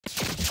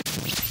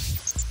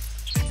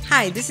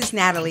Hi, this is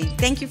Natalie.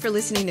 Thank you for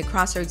listening to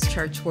Crossroads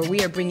Church, where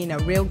we are bringing a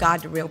real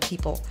God to real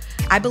people.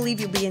 I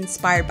believe you'll be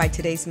inspired by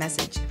today's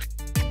message.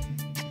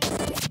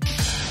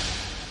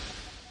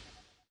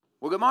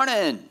 Well, good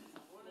morning.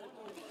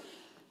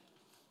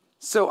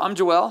 So I'm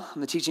Joel.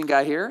 I'm the teaching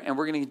guy here, and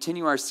we're going to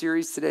continue our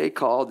series today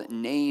called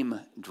Name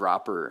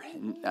Dropper.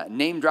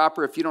 Name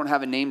Dropper, if you don't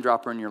have a name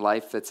dropper in your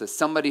life, it's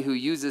somebody who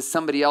uses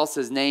somebody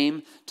else's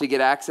name to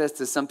get access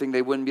to something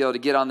they wouldn't be able to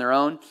get on their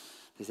own.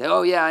 They say,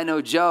 oh, yeah, I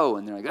know Joe.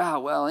 And they're like, oh,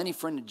 well, any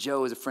friend of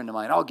Joe is a friend of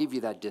mine. I'll give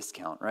you that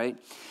discount, right?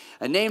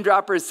 A name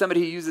dropper is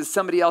somebody who uses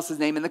somebody else's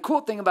name. And the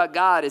cool thing about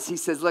God is he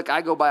says, look,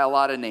 I go by a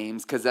lot of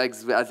names because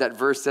as that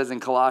verse says in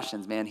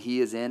Colossians, man, he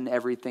is in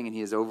everything and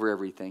he is over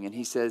everything. And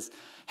he says,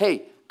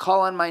 hey,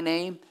 call on my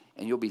name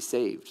and you'll be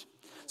saved.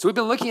 So we've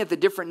been looking at the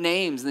different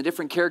names and the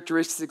different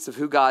characteristics of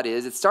who God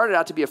is. It started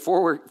out to be a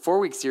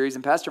four-week series,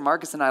 and Pastor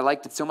Marcus and I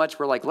liked it so much,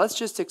 we're like, let's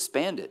just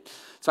expand it.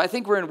 So I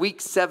think we're in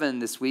week 7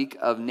 this week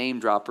of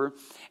Name Dropper, and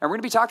we're going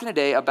to be talking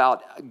today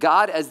about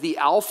God as the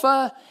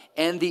Alpha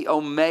and the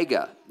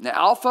Omega. Now,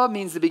 Alpha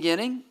means the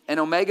beginning, and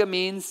Omega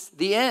means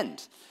the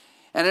end.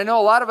 And I know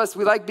a lot of us,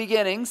 we like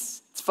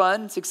beginnings. It's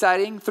fun, it's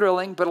exciting,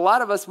 thrilling, but a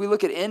lot of us, we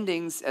look at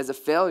endings as a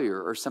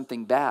failure or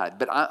something bad.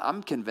 But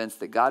I'm convinced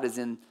that God is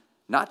in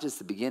not just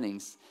the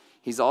beginnings,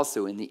 he's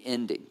also in the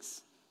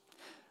endings.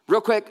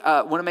 Real quick,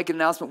 I want to make an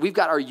announcement. We've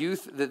got our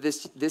youth that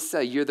this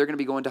year, they're going to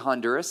be going to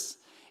Honduras.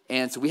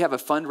 And so we have a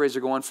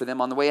fundraiser going for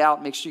them. On the way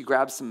out, make sure you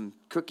grab some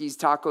cookies,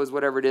 tacos,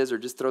 whatever it is, or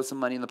just throw some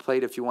money in the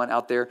plate if you want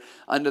out there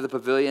under the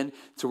pavilion.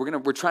 So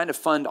we're trying to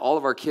fund all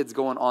of our kids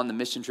going on the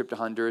mission trip to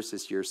Honduras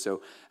this year.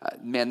 So,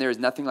 man, there is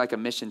nothing like a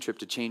mission trip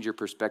to change your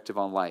perspective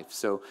on life.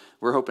 So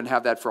we're hoping to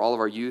have that for all of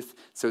our youth.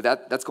 So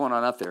that's going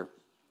on out there.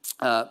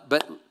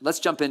 But let's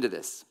jump into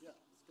this.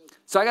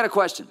 So I got a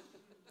question.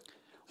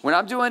 When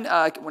I'm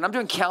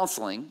doing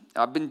counseling,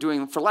 I've been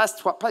doing, for the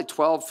last probably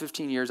 12,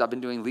 15 years, I've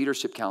been doing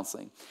leadership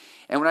counseling.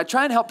 And when I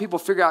try and help people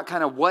figure out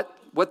kind of what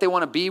they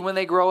want to be when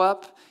they grow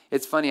up,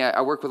 it's funny,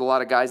 I work with a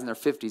lot of guys in their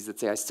 50s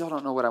that say, I still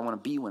don't know what I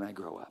want to be when I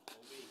grow up.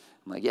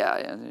 I'm like,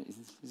 yeah,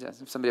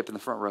 somebody up in the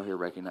front row here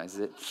recognizes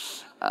it.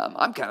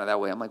 I'm kind of that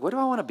way. I'm like, what do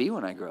I want to be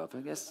when I grow up?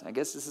 I guess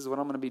this is what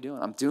I'm going to be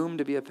doing. I'm doomed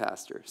to be a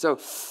pastor. So,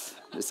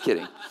 just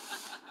kidding.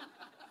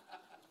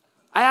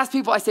 I ask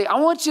people, I say, I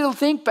want you to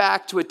think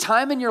back to a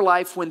time in your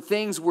life when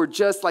things were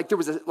just like, there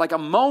was a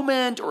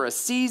moment or a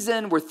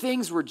season where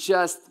things were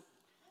just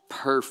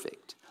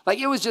perfect. Like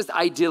it was just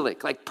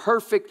idyllic, like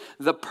perfect,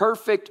 the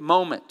perfect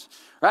moment,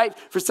 right?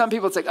 For some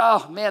people, it's like,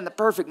 oh man, the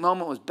perfect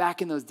moment was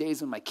back in those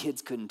days when my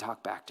kids couldn't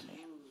talk back to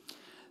me.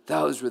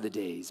 Those were the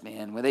days,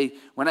 man, when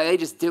they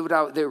just did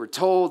what they were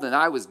told and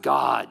I was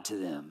God to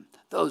them.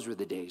 Those were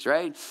the days,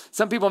 right?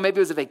 Some people, maybe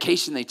it was a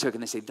vacation they took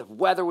and they say the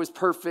weather was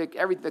perfect,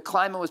 the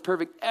climate was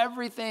perfect,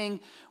 everything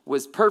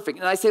was perfect.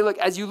 And I say, look,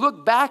 as you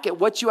look back at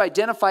what you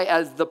identify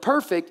as the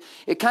perfect,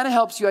 it kind of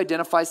helps you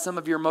identify some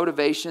of your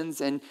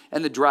motivations and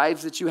the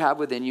drives that you have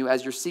within you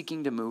as you're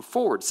seeking to move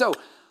forward. So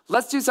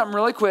let's do something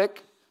really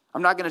quick.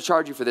 I'm not going to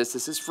charge you for this.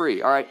 This is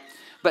free, all right?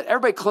 But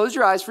everybody close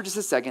your eyes for just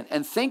a second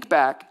and think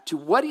back to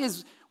what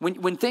is,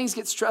 when things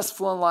get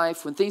stressful in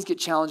life, when things get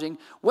challenging,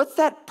 what's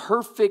that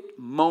perfect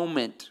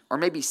moment or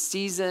maybe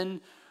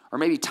season or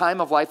maybe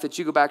time of life that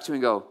you go back to and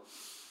go,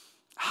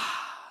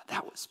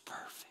 that was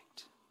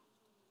perfect.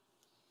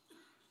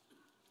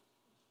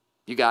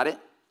 You got it?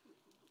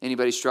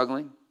 Anybody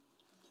struggling?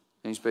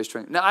 Anybody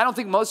struggling? Now, I don't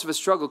think most of us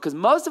struggle because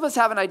most of us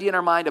have an idea in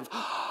our mind of,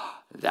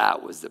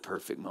 that was the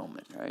perfect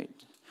moment, right?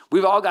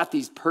 We've all got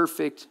these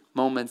perfect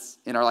moments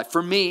in our life.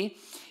 For me,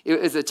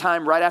 it was a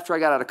time right after I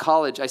got out of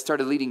college, I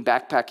started leading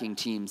backpacking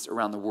teams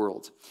around the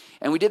world.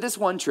 And we did this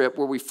one trip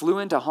where we flew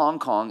into Hong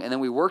Kong, and then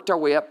we worked our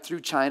way up through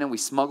China. We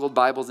smuggled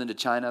Bibles into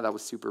China. That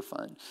was super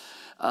fun.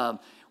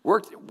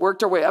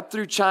 Worked our way up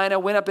through China,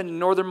 went up into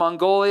northern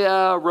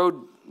Mongolia,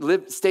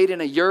 stayed in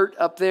a yurt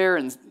up there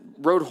and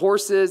rode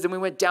horses. Then we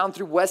went down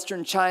through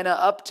western China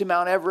up to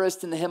Mount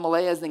Everest in the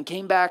Himalayas, then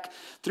came back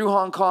through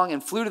Hong Kong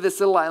and flew to this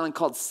little island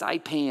called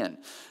Saipan.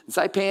 And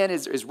Saipan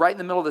is right in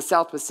the middle of the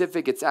South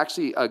Pacific. It's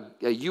actually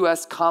a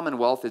U.S.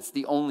 Commonwealth. It's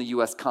the only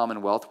U.S.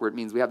 Commonwealth where it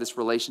means we have this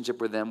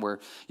relationship with them where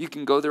you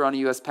can go there on a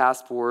U.S.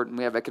 passport and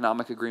we have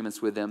economic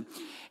agreements with them.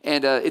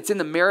 And it's in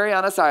the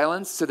Marianas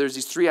Islands. So there's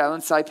these 3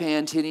 islands,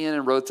 Saipan, Tinian,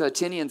 and Rota.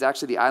 Tinian's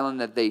actually the island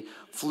that they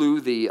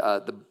flew the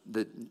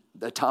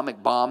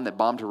atomic bomb that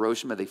bombed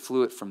Hiroshima. They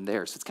flew it from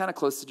there. So it's kind of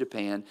close to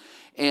Japan.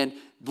 And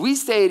we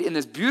stayed in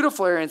this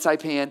beautiful area in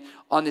Saipan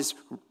on this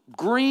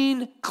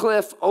green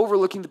cliff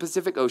overlooking the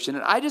Pacific Ocean.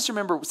 And I just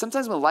remember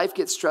sometimes when life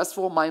gets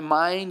stressful, my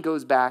mind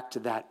goes back to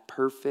that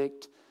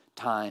perfect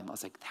time. I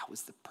was like, that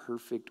was the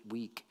perfect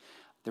week.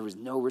 There was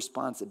no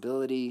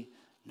responsibility,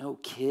 no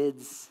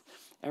kids.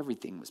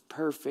 Everything was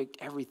perfect.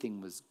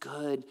 Everything was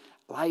good.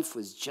 Life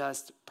was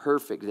just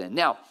perfect then.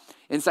 Now,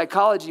 in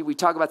psychology, we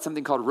talk about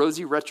something called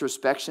rosy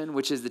retrospection,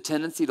 which is the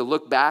tendency to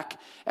look back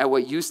at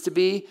what used to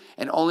be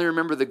and only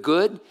remember the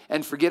good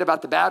and forget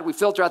about the bad. We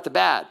filter out the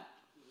bad.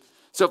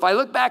 So if I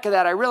look back at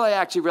that, I really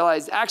actually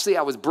realized,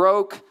 I was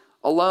broke,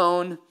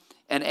 alone,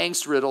 and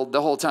angst-riddled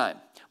the whole time.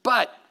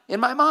 But in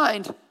my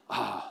mind,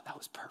 oh, that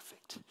was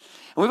perfect. And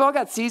we've all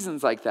got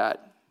seasons like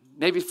that.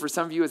 Maybe for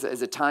some of you as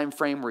a time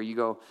frame where you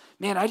go,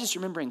 man, I just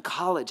remember in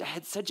college, I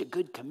had such a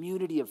good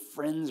community of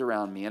friends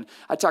around me. And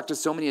I talk to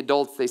so many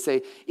adults, they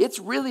say, it's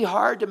really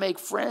hard to make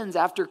friends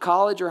after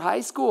college or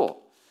high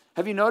school.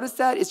 Have you noticed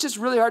that? It's just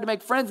really hard to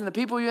make friends. And the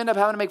people you end up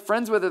having to make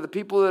friends with are the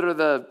people that are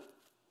the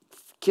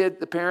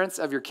parents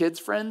of your kids'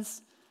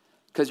 friends,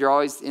 because you're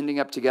always ending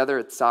up together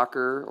at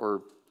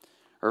soccer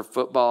or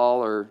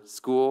football or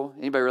school.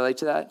 Anybody relate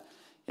to that?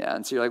 Yeah,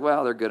 and so you're like,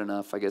 well, they're good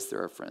enough. I guess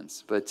they're our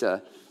friends. But,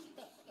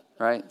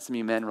 right? Some of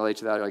you men relate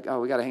to that. You're like,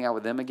 oh, we got to hang out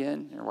with them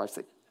again? And your wife's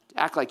like,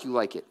 act like you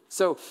like it.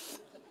 So,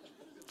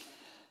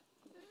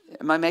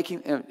 am I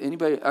making,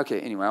 anybody? Okay,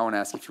 anyway, I want to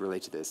ask if you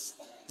relate to this.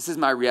 This is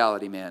my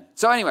reality, man.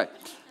 So anyway,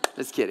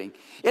 just kidding.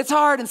 It's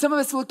hard, and some of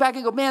us look back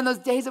and go, man, those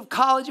days of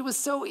college, it was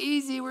so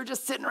easy. We were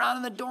just sitting around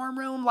in the dorm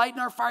room, lighting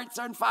our farts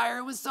on fire.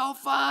 It was so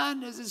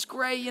fun. This is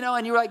great,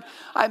 and you're like,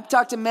 I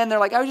talk to men, they're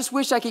like, I just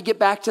wish I could get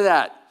back to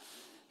that.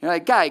 You're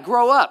like, guy,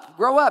 grow up.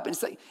 And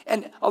it's like,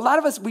 and a lot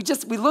of us,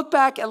 we look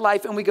back at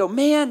life and we go,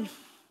 man,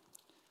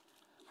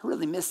 I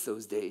really miss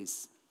those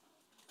days.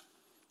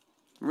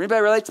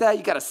 Anybody relate to that?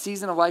 You got a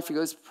season of life, it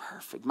goes,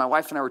 perfect. My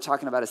wife and I were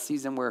talking about a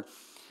season where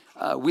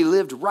we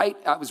lived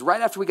it was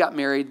right after we got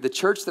married. The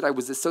church that I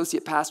was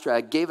associate pastor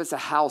at gave us a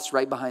house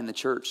right behind the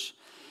church.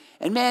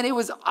 And man, it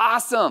was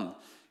awesome.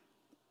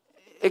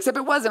 Except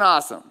it wasn't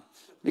awesome.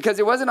 Because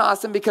it wasn't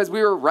awesome because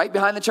we were right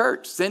behind the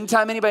church. So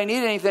anytime anybody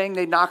needed anything,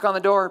 they'd knock on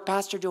the door,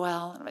 Pastor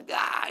Joel. And I'm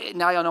like,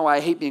 now y'all know why I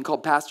hate being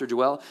called Pastor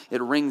Joel.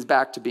 It rings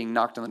back to being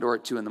knocked on the door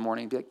at 2 a.m.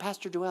 and be like,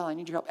 Pastor Joel, I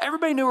need your help.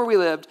 Everybody knew where we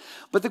lived.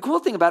 But the cool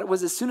thing about it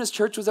was as soon as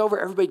church was over,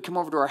 everybody'd come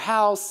over to our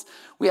house.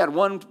 We had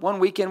one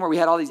weekend where we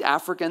had all these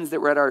Africans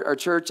that were at our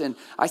church. And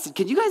I said,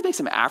 can you guys make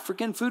some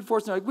African food for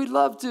us? And they're like, we'd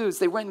love to. So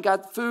they went and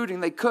got food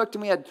and they cooked.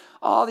 And we had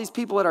all these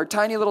people at our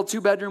tiny little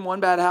 2-bedroom,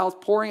 1-bath house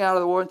pouring out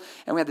of the wood.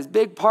 And we had this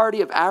big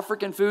party of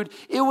African food.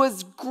 It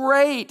was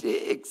great,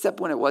 except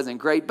when it wasn't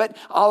great. But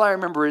all I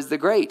remember is the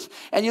great.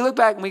 And you look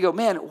back and we go,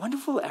 man, I wonder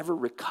if we'll ever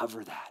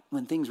recover that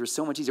when things were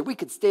so much easier. We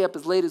could stay up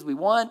as late as we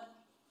want.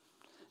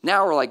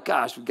 Now we're like,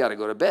 gosh, we've got to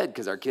go to bed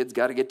because our kids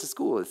got to get to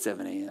school at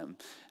 7 a.m.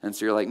 And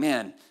so you're like,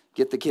 man,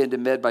 get the kid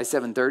in bed by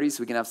 7:30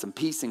 so we can have some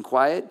peace and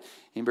quiet.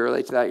 Anybody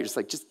relate to that? You're just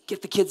like, just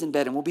get the kids in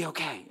bed and we'll be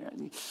okay.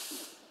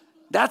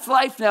 That's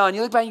life now. And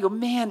you look back and you go,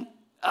 man,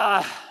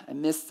 I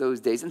miss those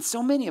days. And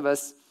so many of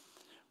us,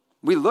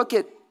 we look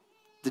at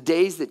the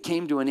days that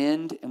came to an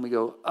end and we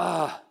go,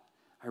 I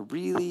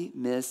really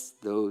miss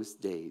those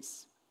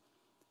days.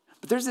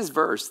 But there's this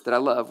verse that I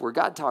love where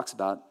God talks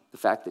about the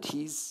fact that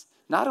he's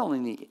not only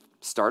in the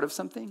start of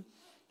something,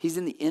 he's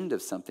in the end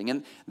of something.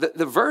 And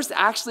the verse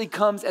actually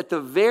comes at the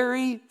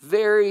very,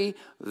 very,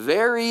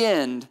 very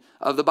end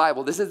of the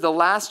Bible. This is the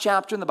last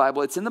chapter in the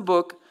Bible. It's in the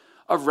book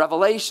of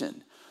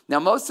Revelation. Now,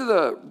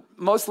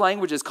 most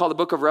languages call the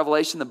book of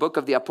Revelation the book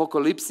of the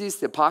Apocalypsis,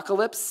 the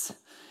apocalypse.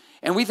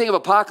 And we think of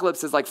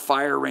apocalypse as like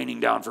fire raining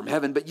down from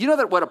heaven. But you know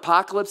that what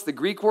apocalypse, the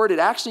Greek word, it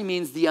actually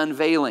means the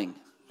unveiling.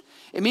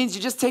 It means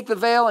you just take the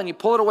veil and you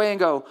pull it away and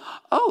go,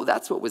 oh,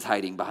 that's what was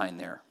hiding behind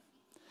there.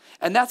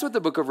 And that's what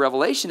the book of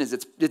Revelation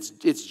is.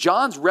 It's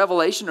John's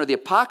revelation or the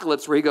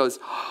apocalypse where he goes,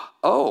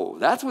 oh,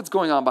 that's what's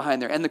going on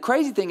behind there. And the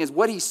crazy thing is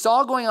what he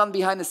saw going on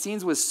behind the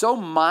scenes was so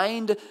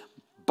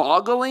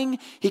mind-boggling,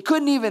 he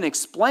couldn't even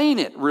explain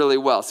it really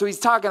well. So he's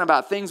talking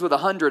about things with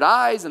 100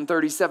 eyes and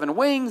 37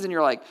 wings, and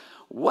you're like,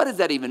 what does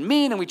that even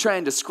mean? And we try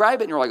and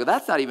describe it, and you're like, well,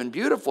 that's not even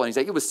beautiful. And he's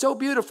like, it was so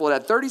beautiful. It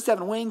had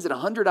 37 wings and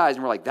 100 eyes.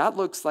 And we're like, that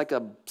looks like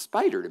a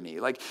spider to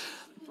me. Like,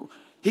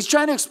 he's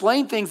trying to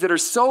explain things that are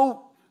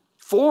so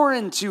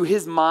foreign to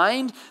his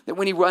mind that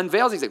when he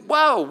unveils, he's like,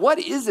 whoa, what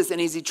is this? And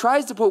as he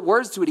tries to put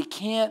words to it, he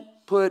can't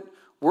put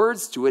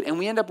words to it. And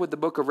we end up with the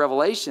book of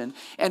Revelation.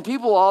 And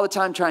people all the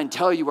time try and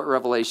tell you what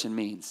Revelation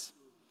means.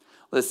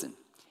 Listen,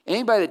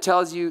 anybody that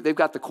tells you they've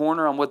got the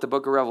corner on what the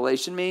book of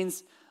Revelation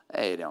means,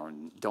 hey,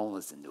 don't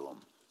listen to them.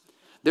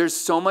 There's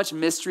so much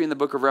mystery in the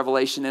book of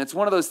Revelation, and it's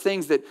one of those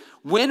things that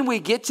when we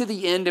get to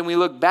the end and we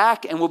look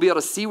back and we'll be able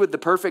to see with the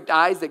perfect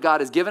eyes that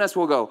God has given us,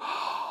 we'll go,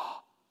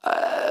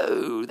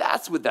 oh,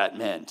 that's what that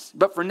meant.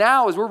 But for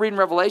now, as we're reading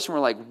Revelation,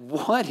 we're like,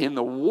 what in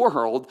the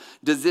world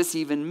does this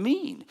even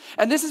mean?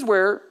 And this is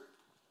where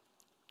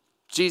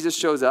Jesus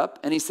shows up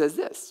and he says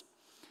this.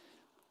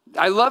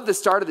 I love the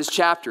start of this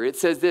chapter. It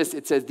says this,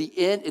 it says the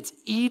end, it's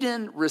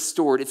Eden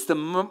restored. It's the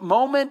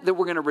moment that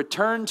we're going to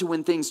return to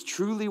when things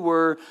truly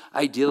were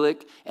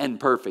idyllic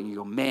and perfect. You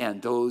go, man,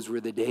 those were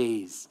the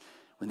days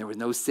when there was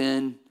no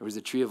sin, there was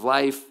a tree of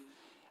life.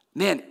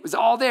 Man, it was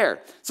all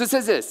there. So it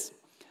says this,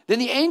 then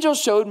the angel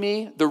showed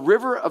me the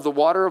river of the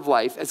water of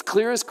life, as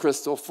clear as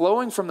crystal,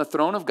 flowing from the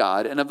throne of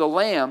God and of the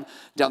Lamb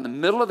down the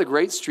middle of the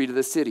great street of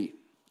the city.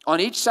 On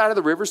each side of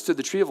the river stood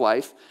the tree of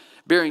life,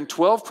 bearing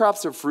 12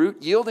 crops of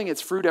fruit, yielding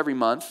its fruit every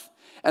month,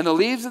 and the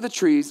leaves of the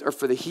trees are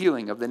for the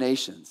healing of the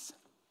nations.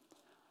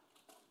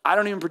 I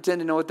don't even pretend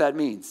to know what that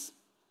means.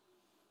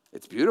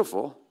 It's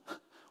beautiful.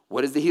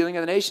 What is the healing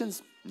of the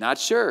nations? Not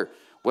sure.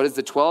 What does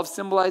the 12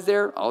 symbolize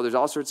there? Oh, there's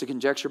all sorts of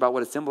conjecture about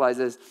what it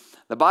symbolizes.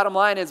 The bottom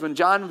line is when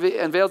John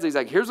unveils it, he's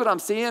like, here's what I'm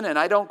seeing, and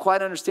I don't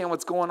quite understand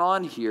what's going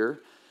on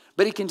here.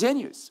 But he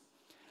continues.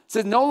 He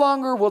says, no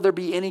longer will there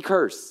be any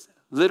curse.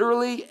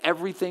 Literally,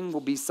 everything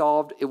will be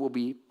solved. It will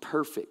be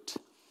perfect.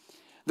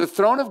 The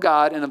throne of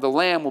God and of the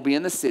Lamb will be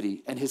in the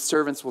city, and his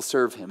servants will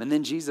serve him. And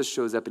then Jesus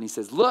shows up and he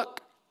says,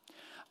 look,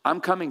 I'm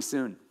coming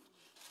soon.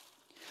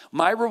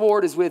 My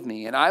reward is with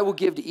me, and I will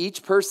give to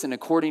each person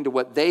according to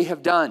what they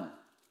have done.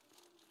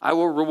 I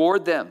will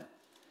reward them.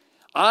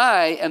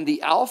 I am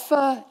the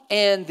Alpha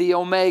and the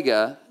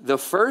Omega, the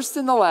first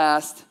and the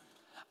last.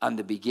 I'm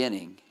the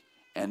beginning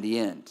and the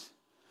end.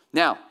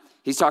 Now,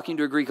 he's talking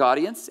to a Greek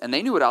audience, and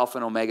they knew what Alpha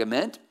and Omega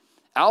meant.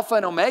 Alpha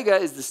and Omega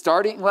is the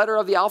starting letter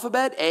of the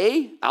alphabet,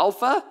 A,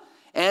 Alpha,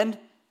 and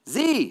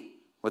Z,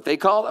 what they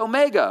call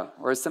Omega,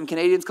 or as some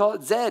Canadians call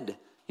it, Z.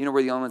 You know,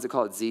 we're the only ones that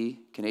call it Z.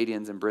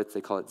 Canadians and Brits,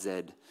 they call it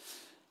Z.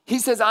 He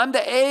says, I'm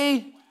the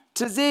A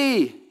to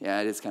Z.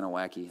 Yeah, it is kind of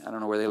wacky. I don't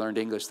know where they learned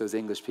English, those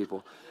English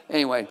people.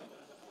 Anyway,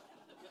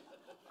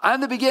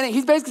 I'm the beginning.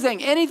 He's basically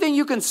saying anything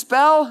you can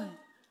spell,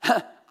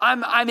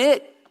 I'm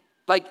it.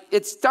 Like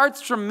it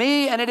starts from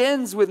me and it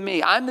ends with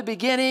me. I'm the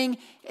beginning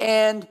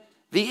and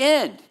the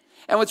end.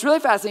 And what's really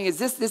fascinating is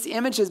this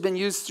image has been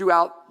used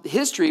throughout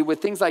history with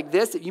things like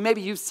this.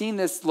 Maybe you've seen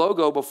this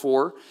logo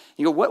before.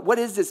 You go, what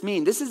does this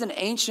mean? This is an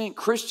ancient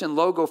Christian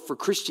logo for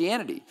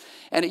Christianity.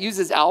 And it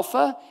uses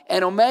Alpha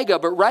and Omega.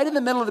 But right in the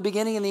middle of the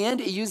beginning and the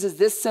end, it uses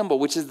this symbol,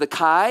 which is the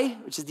chi,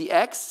 which is the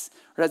X,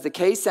 or it has the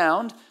K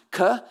sound,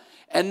 K.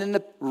 And then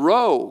the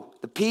rho,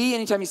 the P,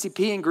 anytime you see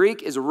P in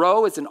Greek, is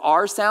rho. It's an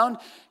R sound.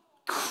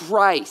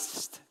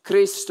 Christ,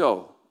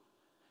 Christo.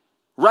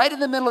 Right in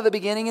the middle of the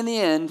beginning and the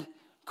end,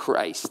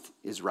 Christ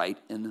is right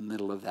in the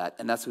middle of that.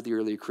 And that's what the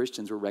early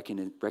Christians were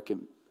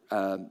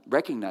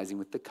recognizing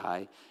with the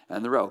chi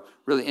and the rho.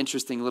 Really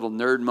interesting little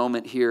nerd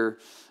moment here.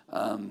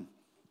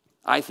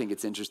 I think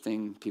it's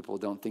interesting. People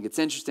don't think it's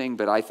interesting,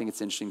 but I think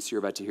it's interesting, so you're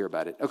about to hear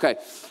about it. Okay,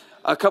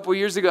 a couple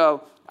years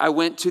ago, I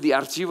went to the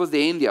Archivos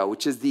de India,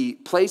 which is the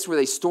place where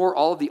they store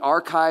all of the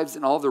archives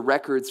and all of the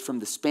records from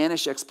the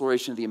Spanish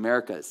exploration of the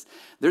Americas.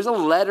 There's a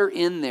letter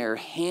in there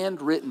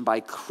handwritten by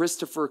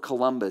Christopher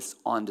Columbus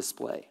on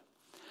display.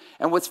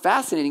 And what's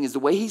fascinating is the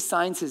way he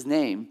signs his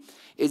name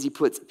is he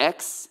puts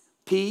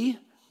XP,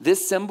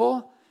 this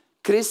symbol,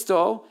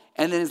 Christo,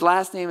 and then his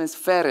last name is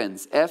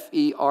Ferens,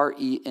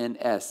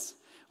 F-E-R-E-N-S,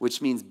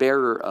 which means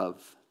bearer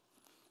of.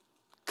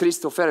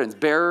 Christoferens,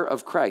 bearer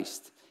of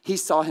Christ. He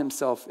saw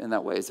himself in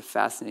that way as a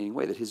fascinating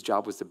way, that his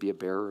job was to be a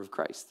bearer of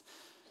Christ.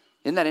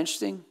 Isn't that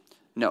interesting?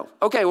 No.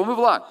 Okay, we'll move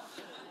along.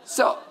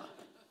 So,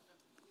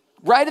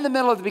 right in the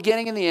middle of the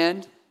beginning and the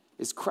end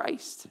is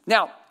Christ.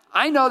 Now,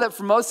 I know that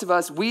for most of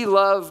us, we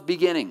love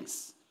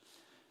beginnings,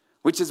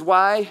 which is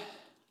why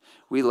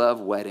we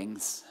love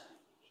weddings.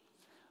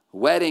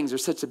 Weddings are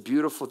such a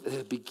beautiful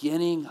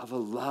beginning of a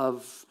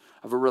love,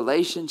 of a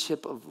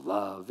relationship of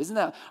love.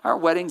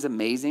 Aren't weddings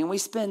amazing? We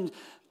spend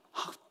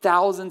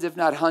thousands, if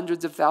not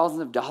hundreds of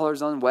thousands of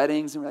dollars on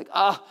weddings, and we're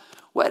like,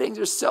 weddings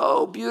are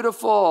so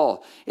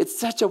beautiful. It's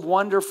such a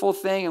wonderful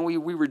thing, and we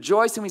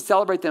rejoice and we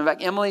celebrate them. In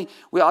fact, Emily,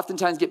 we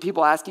oftentimes get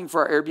people asking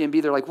for our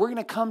Airbnb. They're like, we're going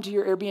to come to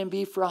your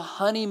Airbnb for a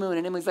honeymoon.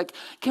 And Emily's like,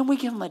 can we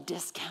give them a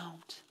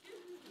discount?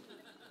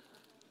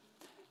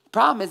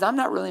 Problem is, I'm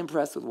not really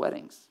impressed with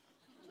weddings.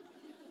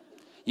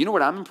 You know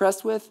what I'm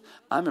impressed with?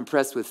 I'm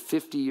impressed with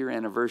 50-year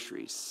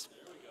anniversaries.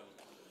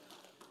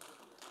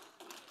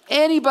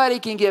 Anybody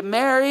can get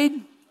married,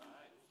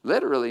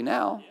 literally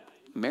now.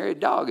 Married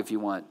dog if you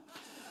want.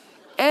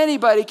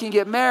 Anybody can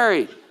get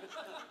married.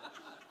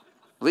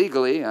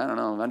 Legally, I don't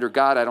know. Under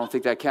God, I don't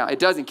think that counts. It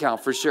doesn't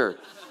count for sure.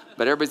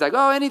 But everybody's like,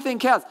 anything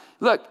counts.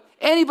 Look,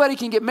 anybody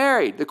can get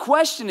married. The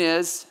question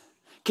is,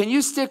 can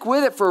you stick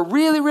with it for a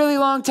really, really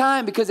long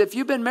time? Because if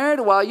you've been married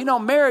a while, you know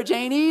marriage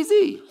ain't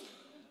easy.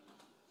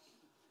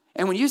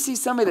 And when you see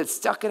somebody that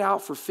stuck it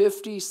out for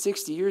 50,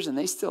 60 years and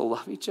they still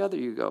love each other,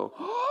 you go,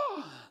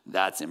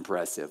 that's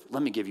impressive.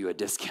 Let me give you a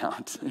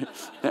discount.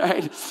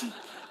 Right?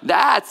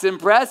 That's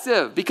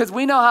impressive because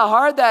we know how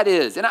hard that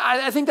is. And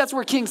I think that's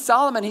where King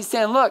Solomon, he's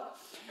saying, look,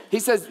 he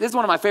says, this is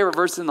one of my favorite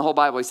verses in the whole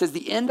Bible. He says,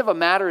 the end of a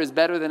matter is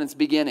better than its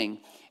beginning,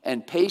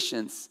 and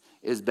patience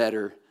is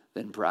better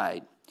than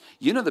pride.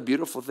 You know the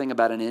beautiful thing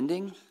about an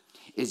ending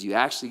is you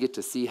actually get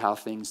to see how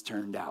things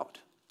turned out.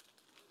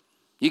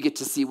 You get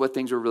to see what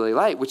things were really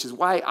like, which is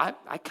why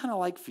I kind of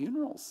like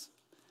funerals.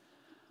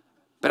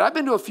 But I've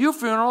been to a few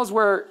funerals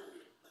where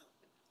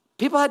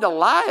people had to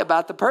lie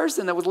about the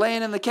person that was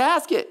laying in the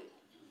casket.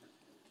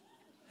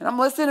 And I'm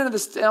listening to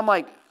this, and I'm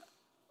like,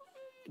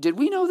 did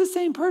we know the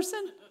same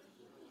person?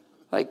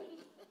 Like,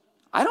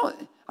 I know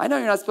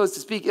you're not supposed to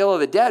speak ill of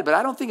the dead, but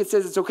I don't think it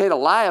says it's okay to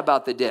lie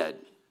about the dead.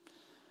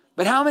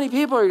 But how many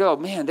people are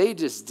going, man, they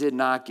just did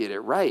not get it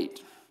right.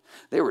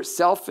 They were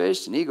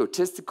selfish and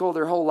egotistical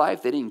their whole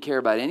life. They didn't care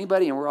about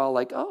anybody. And we're all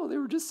like, they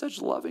were just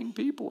such loving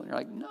people. And you're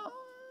like, no.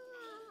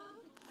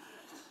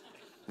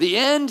 The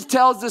end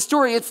tells the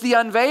story. It's the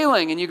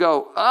unveiling. And you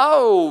go,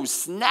 oh,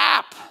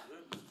 snap.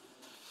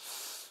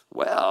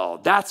 Well,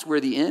 that's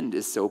where the end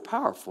is so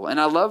powerful. And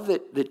I love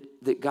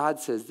that God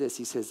says this.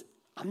 He says,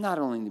 I'm not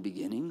only in the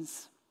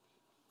beginnings,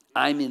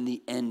 I'm in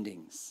the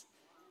endings.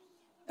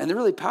 And the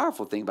really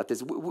powerful thing about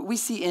this, we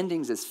see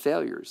endings as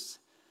failures.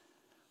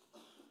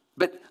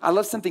 But I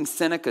love something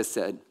Seneca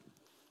said.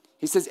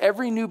 He says,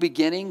 every new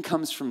beginning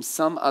comes from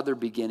some other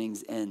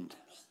beginning's end.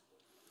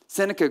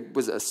 Seneca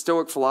was a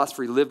Stoic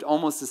philosopher. He lived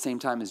almost the same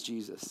time as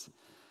Jesus.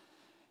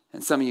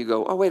 And some of you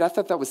go, oh, wait, I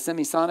thought that was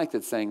Semisonic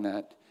that sang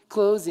that.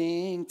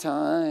 Closing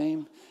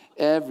time,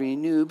 every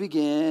new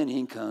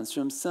beginning comes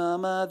from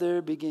some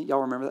other beginning.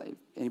 Y'all remember that?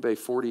 Anybody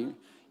 40? You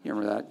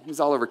remember that? It was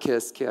all over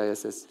KISS,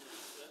 K-I-S-S.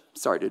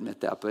 Sorry to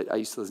admit that, but I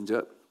used to listen to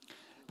it.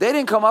 They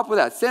didn't come up with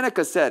that.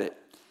 Seneca said it.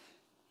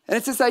 And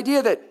it's this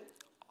idea that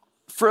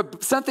for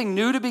something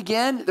new to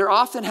begin, there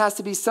often has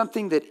to be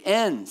something that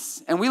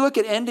ends. And we look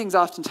at endings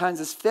oftentimes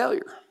as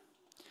failure.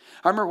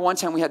 I remember one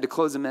time we had to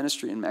close a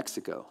ministry in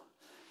Mexico.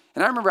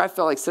 And I remember I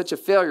felt like such a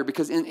failure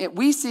because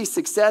we see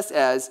success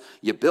as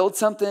you build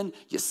something,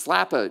 you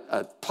slap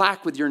a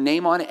plaque with your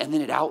name on it, and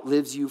then it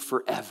outlives you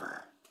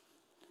forever.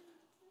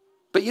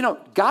 But you know,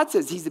 God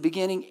says he's the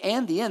beginning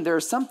and the end. There are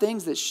some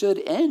things that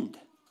should end.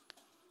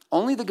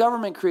 Only the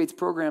government creates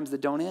programs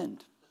that don't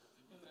end.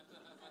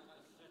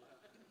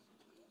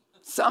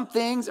 Some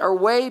things are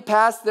way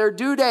past their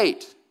due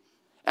date,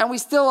 and we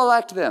still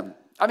elect them.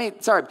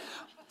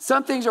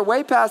 Some things are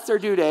way past their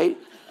due date,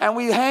 and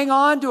we hang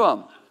on to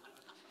them.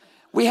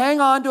 We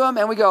hang on to them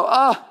and we go,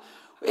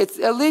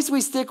 at least we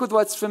stick with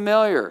what's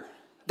familiar.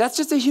 That's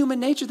just a human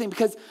nature thing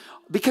because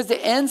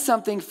to end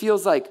something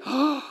feels like,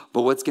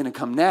 but what's going to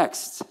come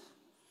next?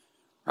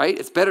 Right?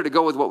 It's better to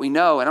go with what we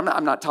know. And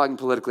I'm not talking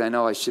politically. I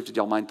know I shifted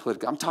y'all mind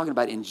politically. I'm talking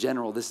about in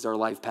general. This is our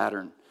life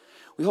pattern.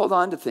 We hold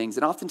on to things.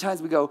 And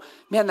oftentimes we go,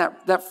 man,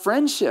 that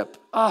friendship,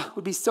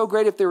 would be so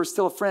great if they were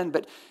still a friend.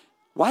 But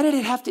why did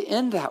it have to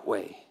end that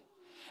way?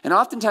 And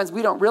oftentimes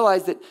we don't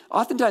realize that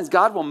oftentimes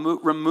God will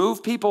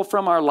remove people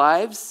from our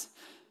lives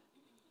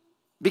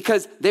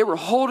because they were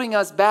holding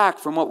us back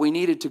from what we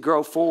needed to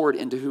grow forward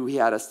into who he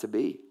had us to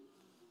be.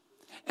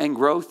 And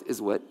growth is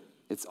what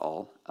it's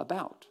all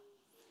about.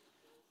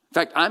 In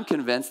fact, I'm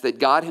convinced that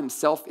God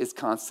himself is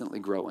constantly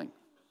growing.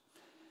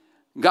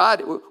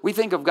 God, we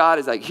think of God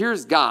as like,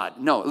 here's God.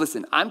 No,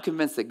 listen, I'm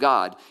convinced that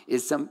God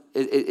is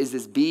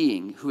this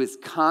being who is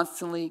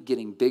constantly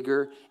getting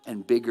bigger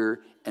and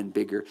bigger and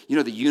bigger. You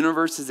know, the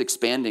universe is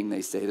expanding,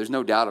 they say. There's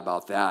no doubt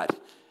about that.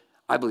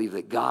 I believe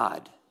that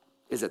God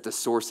is at the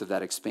source of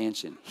that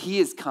expansion. He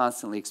is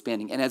constantly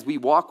expanding. And as we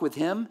walk with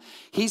him,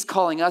 he's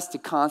calling us to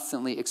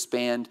constantly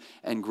expand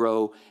and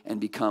grow and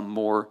become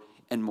more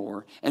and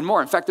more and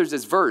more. In fact, there's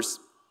this verse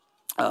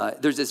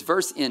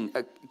in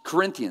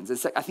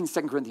Corinthians. I think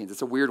 2 Corinthians.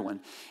 It's a weird one.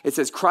 It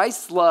says,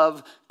 Christ's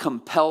love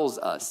compels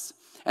us.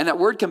 And that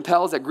word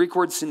compels, that Greek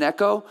word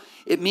syneko,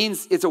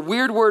 it's a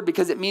weird word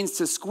because it means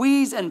to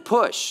squeeze and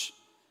push.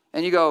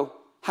 And you go,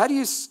 how do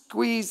you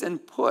squeeze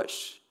and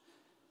push?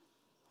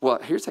 Well,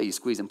 here's how you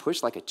squeeze and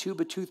push, like a tube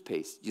of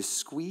toothpaste. You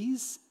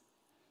squeeze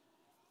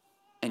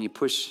and you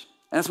push.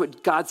 And that's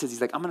what God says.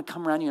 He's like, I'm going to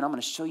come around you and I'm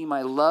going to show you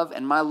my love.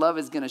 And my love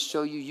is going to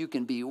show you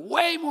can be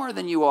way more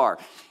than you are.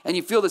 And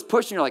you feel this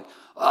push and you're like,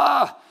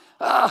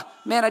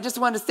 man, I just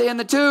wanted to stay in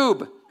the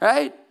tube,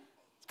 right?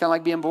 It's kind of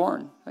like being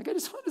born. Like, I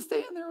just wanted to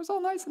stay in there. It was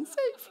all nice and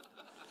safe.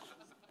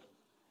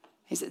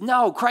 He said,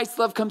 no, Christ's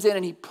love comes in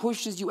and he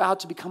pushes you out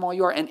to become all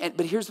you are.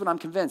 But here's what I'm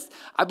convinced.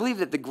 I believe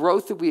that the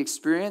growth that we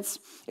experience,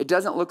 it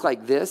doesn't look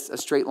like this, a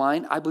straight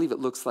line. I believe it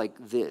looks like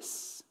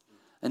this,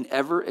 an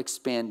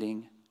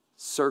ever-expanding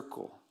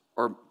circle,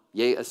 or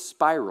a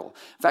spiral.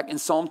 In fact, in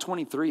Psalm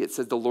 23, it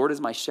says, the Lord is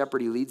my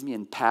shepherd. He leads me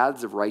in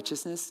paths of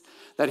righteousness.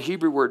 That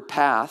Hebrew word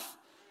path,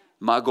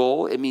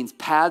 magol, it means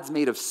paths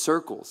made of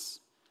circles.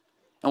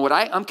 And what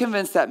I'm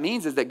convinced that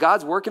means is that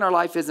God's work in our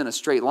life isn't a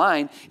straight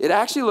line. It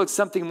actually looks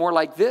something more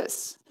like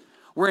this.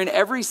 Where in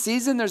every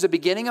season, there's a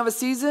beginning of a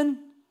season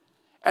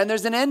and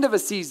there's an end of a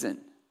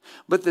season.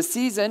 But the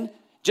season,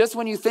 just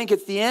when you think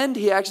it's the end,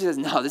 he actually says,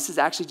 no, this is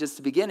actually just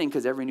the beginning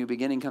because every new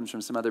beginning comes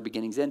from some other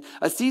beginning's end.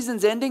 A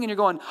season's ending and you're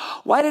going,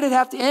 why did it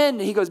have to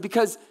end? And he goes,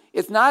 because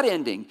it's not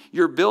ending.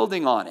 You're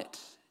building on it.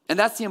 And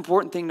that's the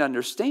important thing to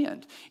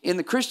understand. In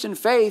the Christian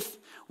faith,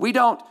 we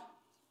don't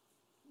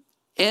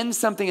end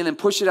something and then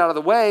push it out of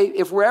the way.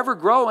 If we're ever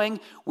growing,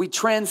 we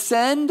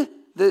transcend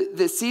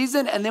the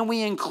season and then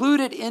we include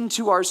it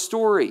into our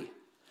story.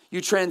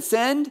 You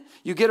transcend,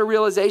 you get a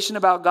realization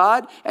about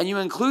God, and you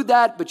include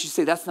that, but you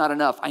say, that's not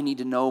enough. I need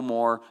to know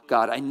more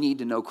God. I need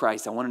to know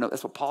Christ. I want to know.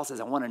 That's what Paul says.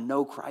 I want to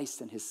know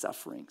Christ and his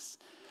sufferings.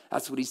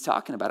 That's what he's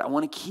talking about. I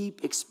want to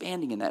keep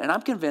expanding in that. And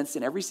I'm convinced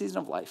in every season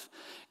of life,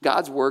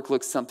 God's work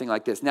looks something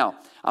like this. Now,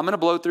 I'm going to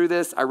blow through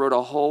this. I wrote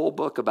a whole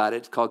book about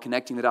it called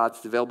Connecting the Dots.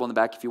 It's available in the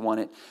back if you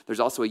want it.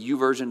 There's also a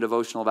YouVersion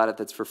devotional about it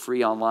that's for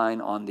free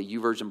online on the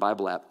YouVersion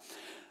Bible app.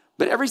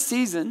 But every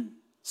season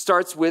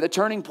starts with a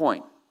turning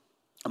point.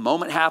 A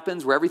moment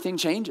happens where everything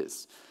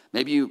changes.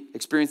 Maybe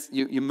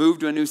you move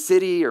to a new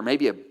city, or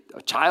maybe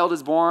a child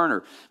is born,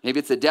 or maybe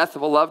it's the death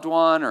of a loved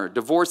one, or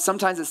divorce.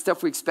 Sometimes it's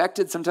stuff we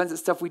expected, sometimes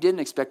it's stuff we didn't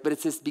expect, but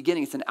it's this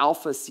beginning. It's an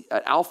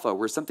alpha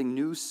where something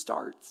new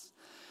starts.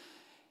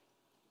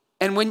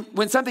 And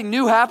when something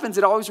new happens,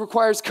 it always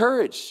requires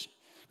courage.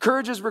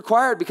 Courage is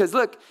required because,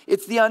 look,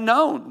 it's the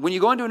unknown. When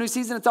you go into a new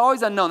season, it's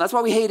always unknown. That's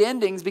why we hate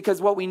endings,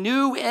 because what we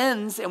knew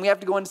ends and we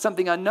have to go into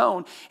something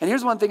unknown. And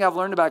here's one thing I've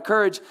learned about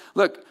courage.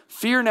 Look,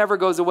 fear never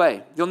goes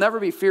away. You'll never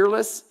be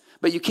fearless,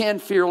 but you can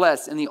fear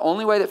less. And the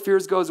only way that fear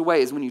goes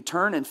away is when you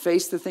turn and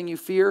face the thing you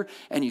fear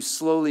and you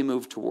slowly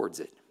move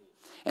towards it.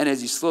 And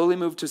as you slowly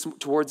move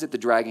towards it, the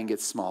dragon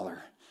gets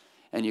smaller.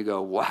 And you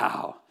go,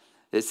 wow,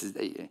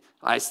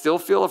 I still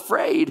feel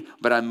afraid,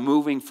 but I'm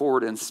moving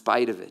forward in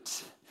spite of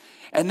it.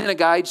 And then a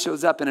guide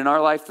shows up, and in our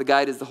life, the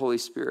guide is the Holy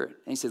Spirit.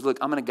 And he says, look,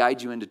 I'm going to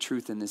guide you into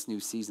truth in this new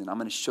season. I'm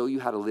going to show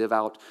you how to live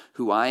out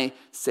who I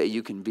say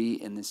you can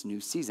be in this new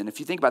season. If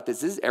you think about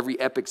this is every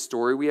epic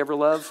story we ever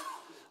love.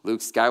 Luke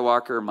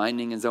Skywalker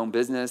minding his own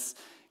business,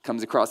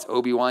 comes across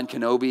Obi-Wan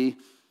Kenobi,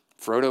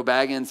 Frodo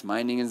Baggins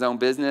minding his own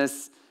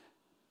business.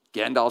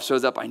 Gandalf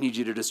shows up, I need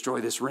you to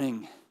destroy this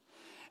ring.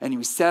 And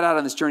we set out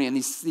on this journey, and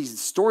these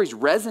stories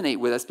resonate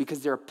with us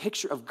because they're a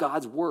picture of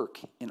God's work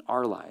in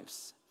our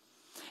lives.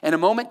 And a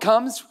moment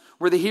comes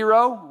where the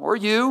hero, or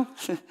you,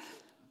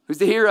 who's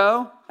the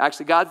hero?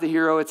 Actually, God's the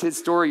hero. It's his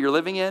story you're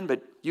living in,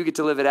 but you get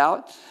to live it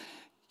out.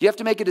 You have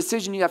to make a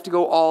decision. You have to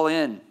go all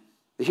in.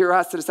 The hero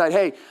has to decide,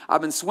 hey,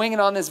 I've been swinging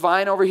on this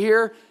vine over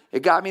here.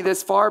 It got me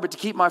this far, but to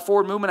keep my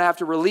forward movement, I have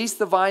to release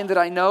the vine that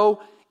I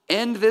know,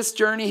 end this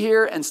journey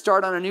here, and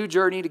start on a new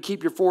journey to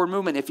keep your forward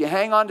movement. If you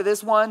hang on to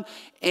this one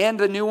and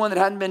the new one that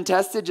hadn't been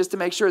tested just to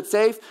make sure it's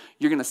safe,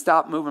 you're going to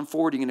stop moving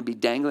forward. You're going to be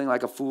dangling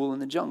like a fool in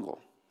the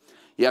jungle.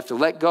 You have to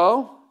let go,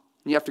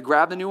 and you have to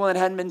grab the new one that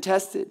hadn't been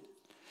tested.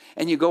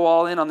 And you go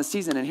all in on the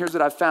season. And here's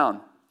what I've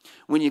found.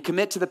 When you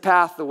commit to the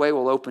path, the way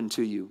will open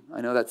to you.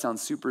 I know that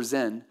sounds super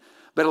zen.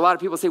 But a lot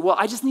of people say, well,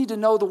 I just need to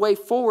know the way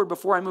forward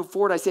before I move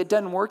forward. I say, it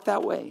doesn't work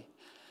that way.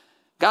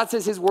 God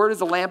says his word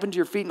is a lamp unto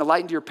your feet and a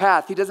light unto your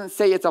path. He doesn't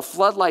say it's a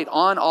floodlight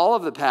on all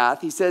of the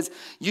path. He says,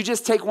 you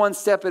just take one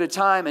step at a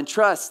time and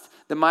trust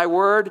that my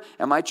word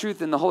and my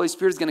truth and the Holy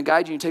Spirit is going to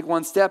guide you. You take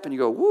one step and you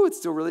go, woo, it's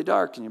still really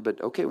dark.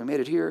 But okay, we made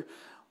it here.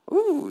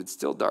 Ooh, it's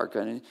still dark.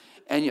 And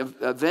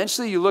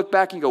eventually you look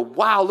back and you go,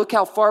 wow, look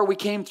how far we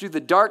came through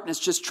the darkness,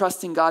 just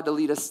trusting God to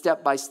lead us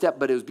step by step.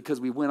 But it was because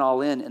we went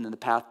all in, and then the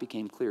path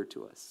became clear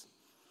to us.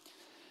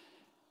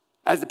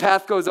 As the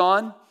path goes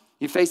on,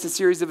 you face a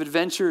series of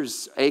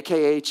adventures,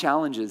 AKA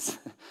challenges.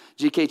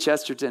 G.K.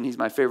 Chesterton, he's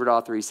my favorite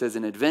author. He says,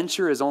 an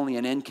adventure is only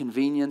an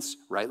inconvenience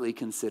rightly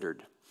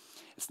considered.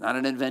 It's not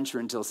an adventure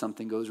until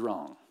something goes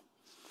wrong.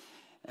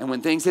 And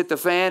when things hit the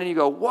fan and you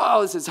go,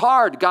 whoa, this is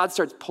hard, God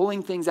starts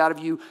pulling things out of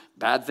you,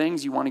 bad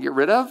things you want to get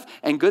rid of,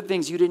 and good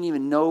things you didn't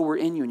even know were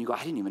in you. And you go,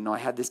 I didn't even know I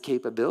had this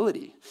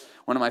capability.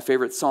 One of my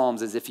favorite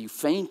Psalms is, if you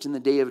faint in the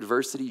day of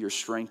adversity, your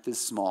strength is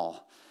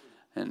small.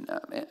 And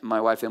my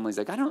wife Emily's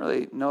like, I don't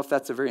really know if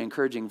that's a very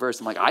encouraging verse.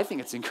 I'm like, I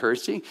think it's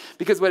encouraging,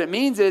 because what it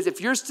means is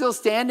if you're still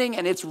standing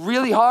and it's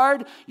really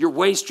hard, you're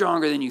way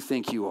stronger than you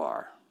think you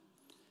are,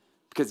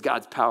 because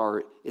God's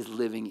power is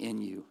living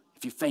in you.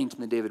 If you faint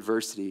in the day of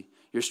adversity,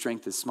 your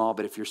strength is small,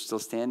 but if you're still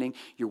standing,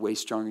 you're way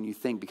stronger than you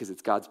think, because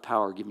it's God's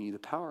power giving you the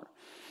power.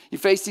 You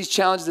face these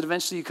challenges that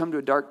eventually you come to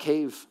a dark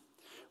cave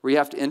where you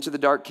have to enter the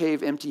dark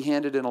cave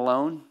empty-handed and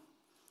alone.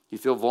 You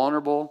feel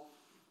vulnerable,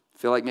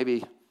 feel like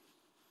maybe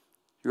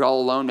you're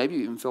all alone. Maybe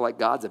you even feel like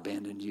God's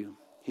abandoned you.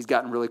 He's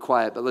gotten really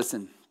quiet. But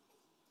listen,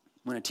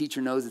 when a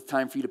teacher knows it's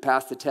time for you to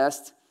pass the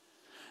test,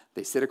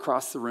 they sit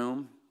across the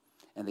room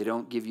and they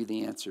don't give you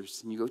the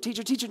answers. And you go,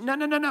 teacher,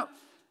 no.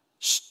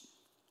 Shh.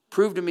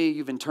 Prove to me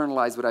you've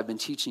internalized what I've been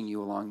teaching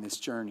you along this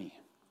journey.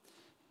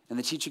 And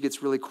the teacher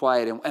gets really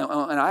quiet. And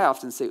I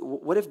often say,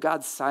 what if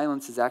God's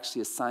silence is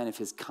actually a sign of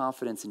his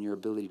confidence in your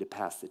ability to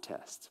pass the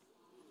test?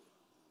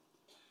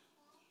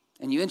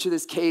 And you enter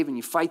this cave and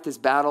you fight this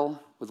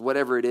battle with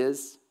whatever it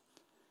is.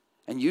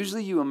 And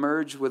usually you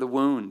emerge with a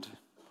wound,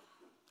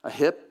 a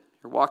hip,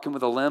 you're walking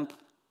with a limp,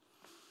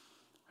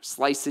 a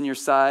slice in your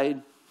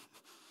side,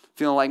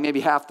 feeling like maybe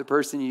half the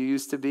person you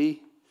used to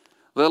be,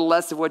 a little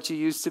less of what you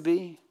used to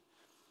be.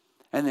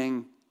 And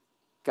then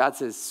God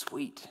says,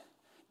 sweet,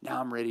 now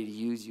I'm ready to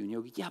use you. And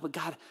you'll go, yeah, but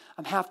God,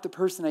 I'm half the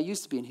person I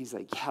used to be. And he's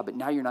like, yeah, but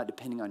now you're not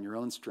depending on your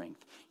own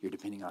strength. You're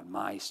depending on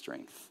my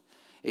strength.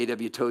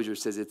 A.W. Tozer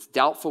says, it's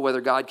doubtful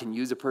whether God can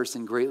use a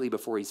person greatly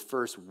before he's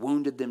first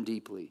wounded them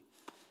deeply.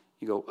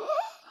 You go,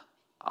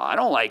 I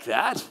don't like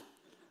that.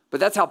 But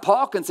that's how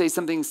Paul can say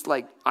something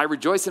like, I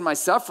rejoice in my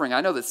suffering.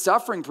 I know that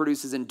suffering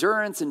produces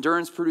endurance.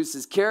 Endurance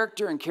produces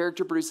character. And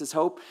character produces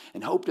hope.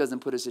 And hope doesn't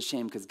put us to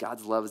shame, because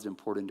God's love has been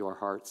poured into our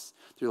hearts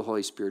through the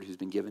Holy Spirit who's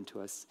been given to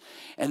us.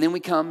 And then we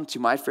come to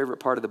my favorite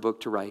part of the book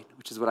to write,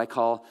 which is what I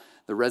call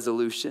the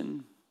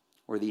resolution,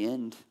 or the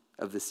end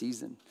of the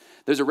season.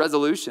 There's a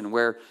resolution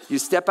where you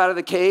step out of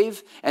the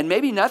cave and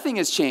maybe nothing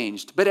has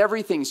changed, but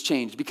everything's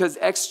changed, because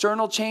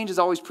external change is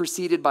always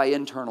preceded by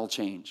internal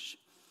change.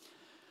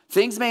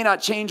 Things may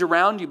not change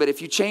around you, but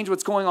if you change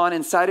what's going on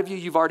inside of you,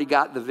 you've already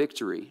got the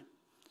victory.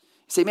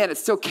 You say, man,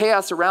 it's still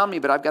chaos around me,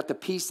 but I've got the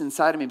peace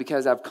inside of me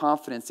because I have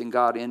confidence in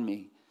God in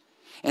me.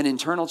 And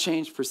internal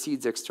change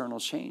precedes external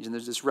change. And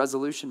there's this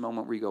resolution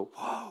moment where you go,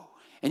 whoa.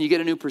 And you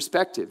get a new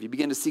perspective. You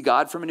begin to see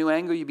God from a new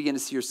angle. You begin to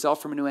see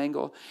yourself from a new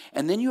angle.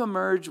 And then you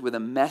emerge with a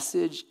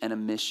message and a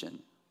mission.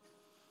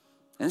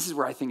 And this is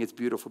where I think it's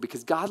beautiful,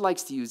 because God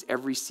likes to use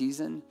every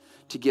season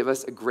to give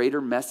us a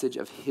greater message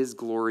of his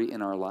glory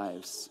in our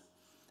lives.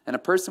 And a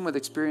person with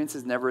experience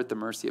is never at the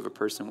mercy of a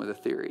person with a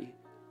theory.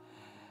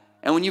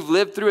 And when you've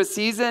lived through a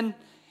season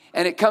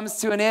and it comes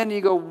to an end, and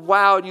you go,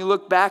 wow, and you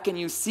look back and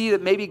you see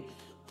that maybe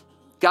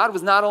God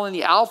was not only in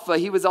the Alpha,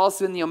 he was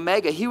also in the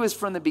Omega. He was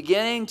from the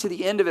beginning to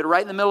the end of it,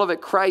 right in the middle of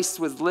it. Christ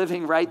was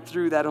living right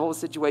through that whole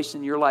situation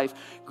in your life,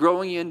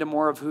 growing you into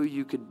more of who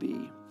you could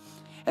be.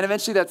 And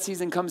eventually that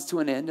season comes to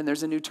an end and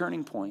there's a new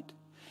turning point.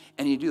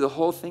 And you do the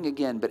whole thing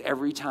again, but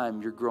every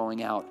time you're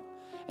growing out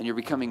and you're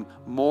becoming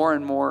more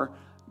and more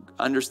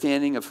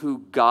understanding of who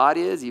God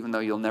is, even though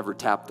you'll never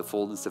tap the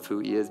fullness of who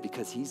he is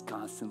because he's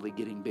constantly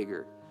getting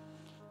bigger.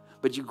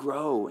 But you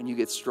grow and you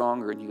get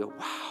stronger and you go,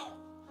 wow.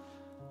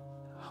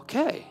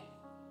 Okay.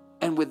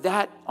 And with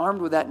that,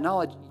 armed with that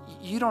knowledge,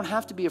 you don't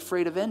have to be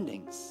afraid of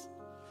endings.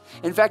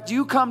 In fact,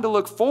 you come to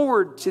look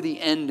forward to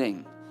the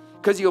ending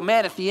because you go,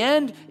 man, at the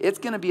end, it's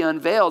going to be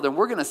unveiled and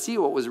we're going to see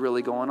what was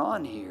really going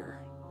on here.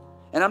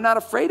 And I'm not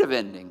afraid of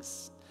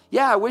endings.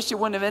 Yeah, I wish it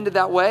wouldn't have ended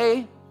that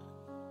way,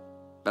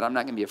 but I'm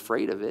not going to be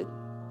afraid of it.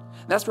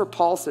 And that's where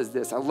Paul says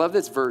this. I love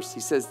this verse. He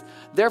says,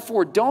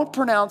 therefore, don't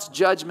pronounce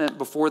judgment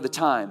before the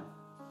time.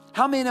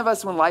 How many of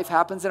us, when life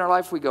happens in our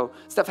life,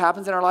 stuff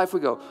happens in our life,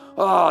 we go,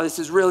 oh, this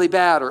is really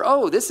bad, or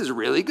oh, this is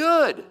really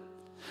good.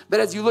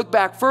 But as you look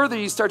back further,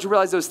 you start to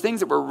realize those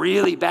things that were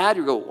really bad,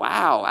 you go,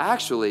 wow,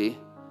 actually,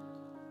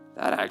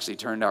 that actually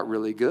turned out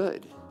really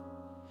good.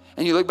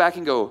 And you look back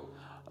and go,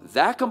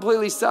 that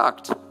completely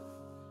sucked.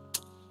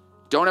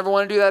 Don't ever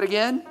want to do that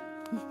again.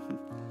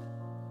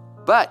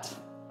 But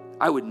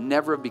I would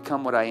never have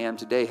become what I am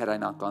today had I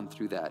not gone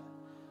through that.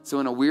 So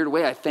in a weird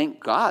way, I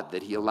thank God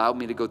that he allowed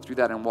me to go through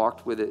that and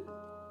walked with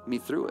me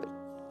through it.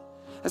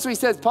 That's what he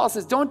says. Paul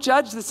says, don't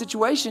judge the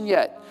situation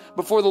yet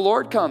before the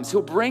Lord comes.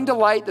 He'll bring to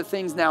light the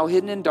things now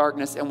hidden in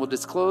darkness and will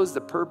disclose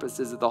the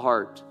purposes of the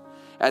heart.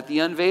 At the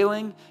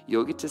unveiling,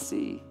 you'll get to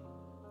see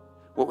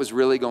what was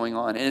really going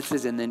on. And it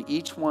says, and then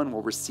each one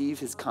will receive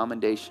his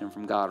commendation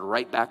from God.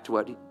 Right back to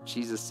what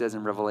Jesus says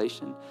in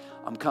Revelation.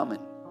 I'm coming.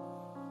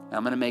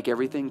 I'm going to make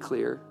everything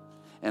clear.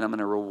 And I'm going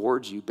to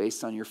reward you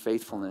based on your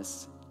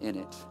faithfulness in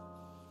it.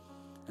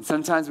 And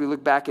sometimes we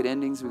look back at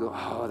endings, we go,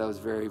 oh, that was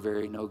very,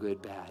 very no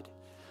good, bad.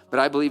 But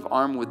I believe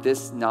armed with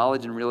this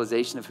knowledge and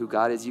realization of who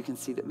God is, you can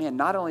see that, man,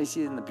 not only is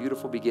he in the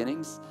beautiful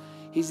beginnings,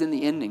 he's in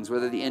the endings,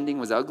 whether the ending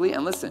was ugly.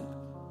 And listen,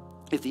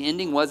 if the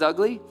ending was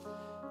ugly,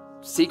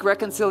 seek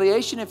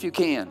reconciliation if you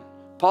can.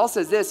 Paul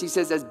says this, he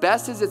says, as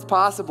best as it's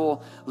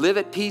possible, live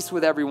at peace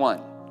with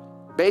everyone.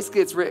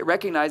 Basically, it's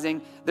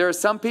recognizing there are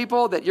some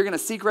people that you're going to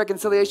seek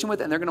reconciliation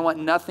with and they're going to want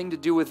nothing to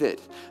do with it.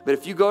 But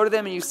if you go to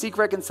them and you seek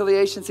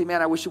reconciliation, say,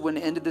 man, I wish it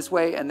wouldn't have ended this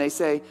way. And they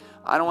say,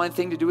 I don't want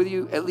anything to do with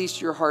you. At least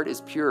your heart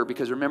is pure.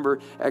 Because remember,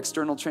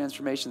 external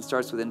transformation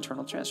starts with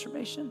internal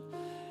transformation.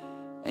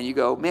 And you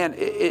go, man,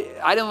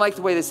 I didn't like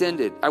the way this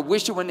ended. I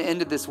wish it wouldn't have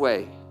ended this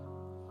way.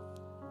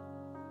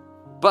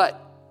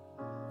 But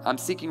I'm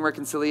seeking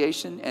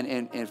reconciliation,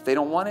 and if they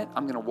don't want it,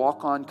 I'm going to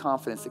walk on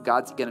confidence that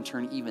God's going to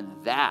turn even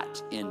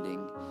that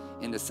ending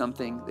into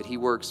something that he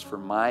works for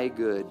my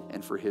good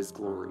and for his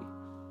glory.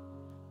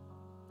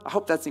 I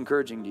hope that's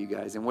encouraging to you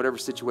guys in whatever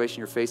situation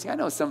you're facing. I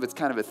know some of it's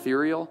kind of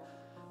ethereal,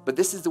 but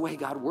this is the way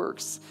God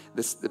works.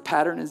 The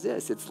pattern is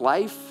this. It's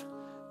life,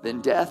 then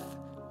death,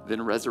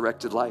 then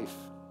resurrected life.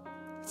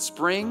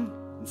 Spring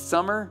and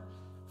summer,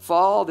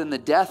 fall, then the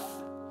death,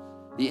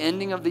 the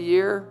ending of the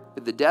year,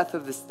 the death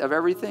of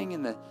everything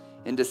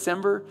in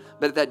December.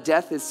 But that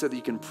death is so that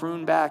you can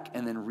prune back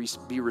and then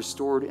be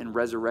restored in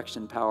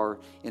resurrection power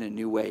in a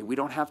new way. We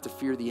don't have to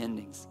fear the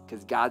endings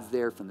because God's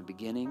there from the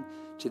beginning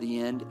to the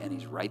end, and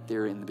he's right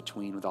there in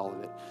between with all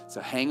of it.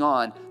 So hang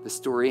on. The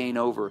story ain't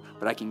over,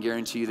 but I can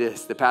guarantee you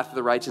this. The path of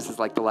the righteous is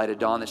like the light of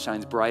dawn that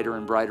shines brighter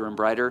and brighter and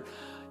brighter.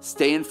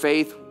 Stay in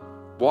faith,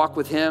 walk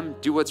with him,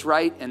 do what's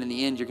right, and in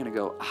the end, you're going to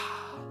go,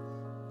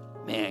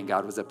 man,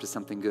 God was up to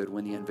something good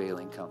when the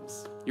unveiling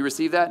comes. You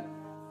receive that?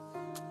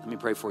 Let me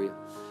pray for you.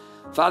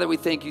 Father, we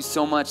thank you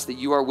so much that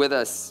you are with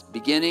us,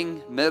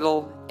 beginning,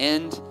 middle,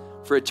 end,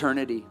 for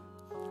eternity.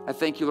 I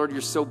thank you, Lord,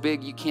 you're so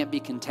big you can't be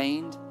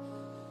contained.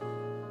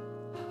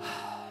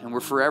 And we're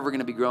forever going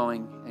to be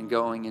growing and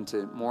going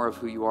into more of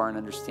who you are and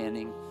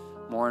understanding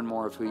more and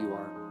more of who you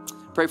are.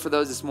 Pray for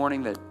those this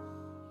morning that,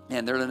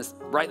 man, they're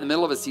right in the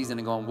middle of a season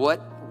and going,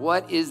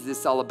 what is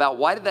this all about?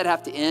 Why did that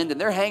have to end?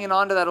 And they're hanging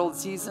on to that old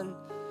season.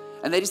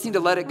 And they just need to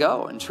let it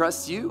go and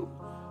trust you.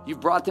 You've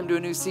brought them to a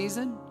new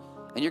season,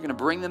 and you're going to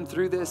bring them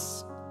through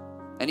this.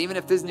 And even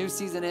if this new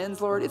season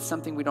ends, Lord, it's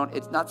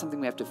not something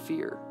we have to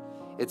fear.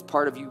 It's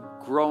part of you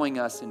growing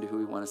us into who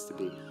we want us to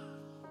be.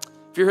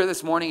 If you're here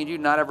this morning and you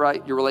do not have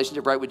your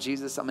relationship right with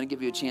Jesus, I'm going to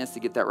give you a chance to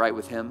get that right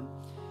with him.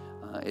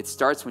 It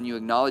starts when you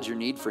acknowledge your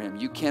need for him.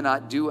 You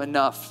cannot do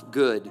enough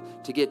good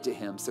to get to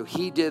him. So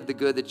he did the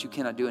good that you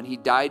cannot do, and he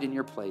died in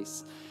your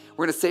place.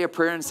 We're going to say a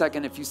prayer in a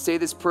second. If you say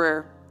this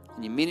prayer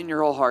and you mean it in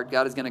your whole heart,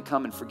 God is going to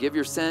come and forgive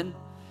your sin.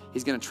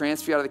 He's going to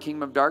transfer you out of the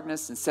kingdom of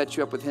darkness and set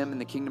you up with him in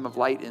the kingdom of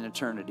light in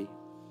eternity.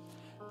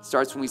 It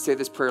starts when we say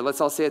this prayer.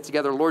 Let's all say it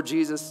together. Lord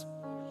Jesus,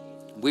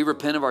 we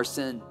repent of our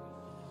sin.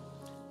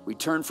 We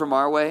turn from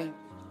our way.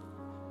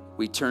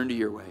 We turn to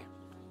your way.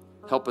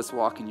 Help us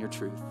walk in your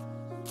truth.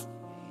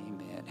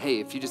 Hey,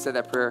 if you just said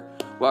that prayer,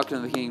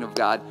 welcome to the kingdom of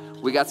God.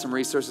 We got some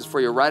resources for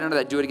you right under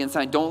that Do It Again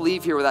sign. Don't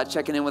leave here without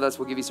checking in with us.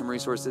 We'll give you some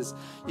resources.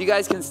 You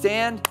guys can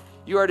stand.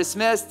 You are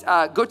dismissed.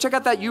 Go check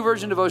out that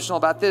YouVersion devotional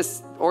about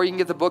this, or you can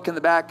get the book in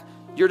the back.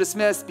 You're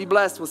dismissed. Be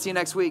blessed. We'll see you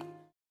next week.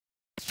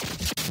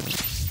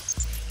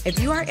 If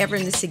you are ever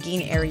in the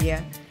Seguin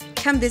area,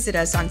 come visit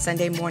us on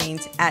Sunday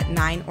mornings at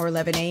 9 or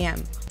 11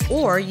 a.m.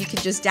 Or you can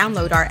just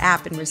download our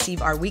app and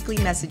receive our weekly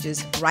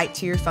messages right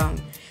to your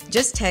phone.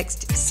 Just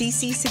text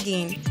CC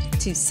Seguin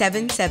to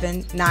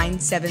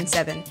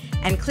 77977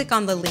 and click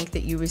on the link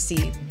that you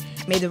receive.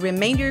 May the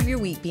remainder of your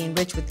week be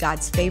enriched with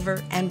God's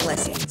favor and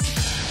blessings.